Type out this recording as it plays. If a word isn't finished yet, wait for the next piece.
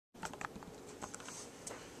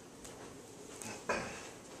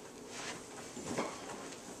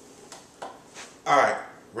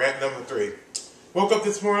Woke up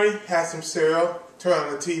this morning, had some cereal, turned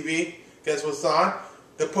on the TV. Guess what's on?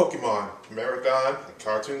 The Pokemon Marathon and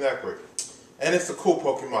Cartoon Network. And it's the cool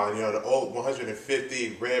Pokemon, you know, the old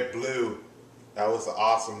 150 red, blue. That was the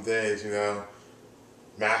awesome days, you know.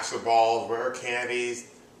 Master Balls, rare candies,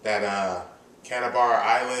 that Canabar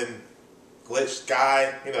Island glitched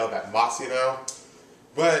guy, you know, that moss, you know.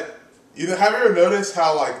 But, you know, have you ever noticed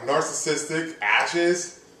how, like, narcissistic Ash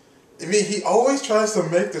is? I mean, he always tries to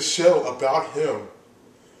make the show about him.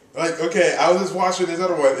 Like, okay, I was just watching this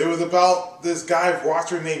other one. It was about this guy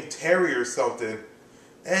watcher named Terry or something.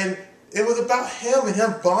 And it was about him and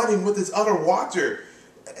him bonding with this other watcher.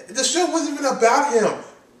 The show wasn't even about him.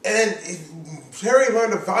 And Terry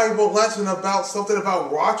learned a valuable lesson about something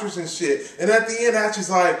about watchers and shit. And at the end, Ash is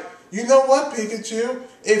like, you know what, Pikachu?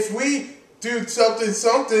 If we do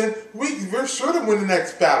something, we're sure to win the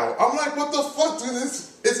next battle. I'm like, what the fuck, dude?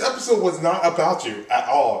 This episode was not about you at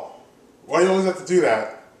all. Why do you always have to do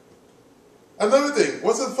that? Another thing,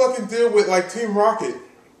 what's the fucking deal with, like, Team Rocket?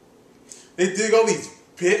 They dig all these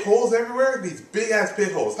pit holes everywhere, these big ass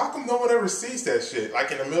pit holes. How come no one ever sees that shit?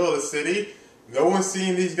 Like in the middle of the city, no one's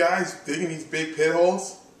seeing these guys digging these big pit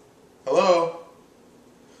holes? Hello?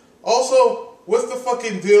 Also, what's the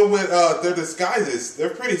fucking deal with their disguises?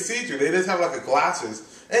 They're pretty see-through. They just have like a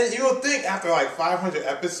glasses. And you would think after like 500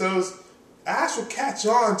 episodes, Ash would catch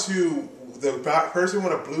on to the person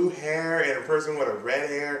with a blue hair and a person with a red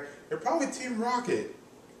hair. They're probably Team Rocket.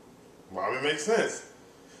 Probably makes sense.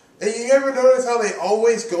 And you ever notice how they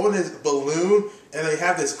always go in this balloon and they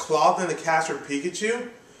have this cloth in the cast for Pikachu?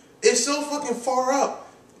 It's so fucking far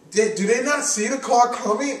up. Do they not see the claw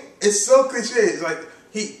coming? It's so cliche. It's like,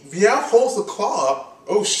 Meowth holds the claw up.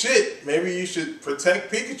 Oh shit, maybe you should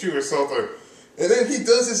protect Pikachu or something. And then he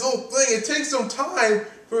does this whole thing. It takes some time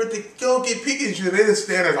for it to go get Pikachu. And they just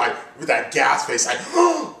stand there like, with that gas face, like,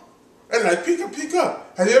 oh! And like, Pika.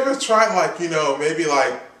 Have you ever tried, like, you know, maybe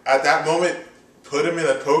like, at that moment, put him in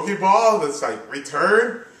a Pokeball that's like,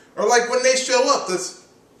 return? Or like, when they show up, this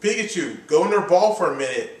Pikachu, go in their ball for a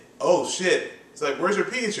minute. Oh shit. It's like, where's your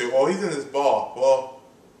Pikachu? Oh, he's in this ball. Well,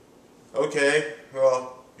 okay.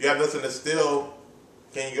 Well, you have nothing to steal.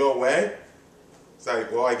 Can you go away? It's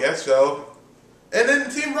like, well, I guess so. And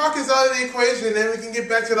then Team Rocket's out of the equation, and then we can get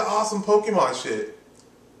back to the awesome Pokemon shit.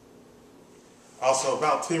 Also,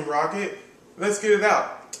 about Team Rocket, let's get it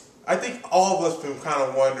out. I think all of us been kind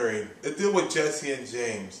of wondering, the deal with Jesse and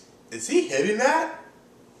James, is he hitting that?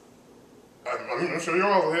 I'm sure you're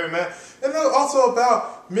all hitting that. And then also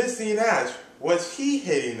about Misty and Ash, was he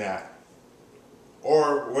hitting that?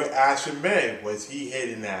 Or with Ash and May, was he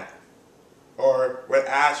hitting that? Or with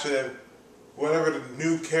Ash and whatever the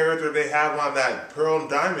new character they have on that Pearl and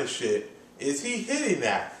Diamond shit, is he hitting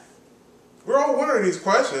that? We're all wondering these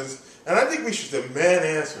questions, and I think we should demand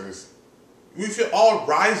answers. We should all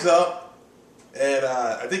rise up, and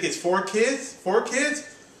I think it's 4 kids? 4 kids?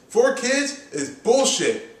 4 kids is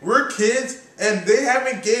bullshit. We're kids, and they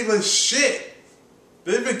haven't gave us shit.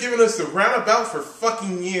 They've been giving us the roundabout for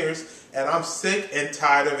fucking years, and I'm sick and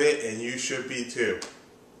tired of it, and you should be too.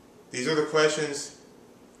 These are the questions.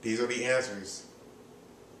 These are the answers.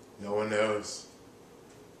 No one knows.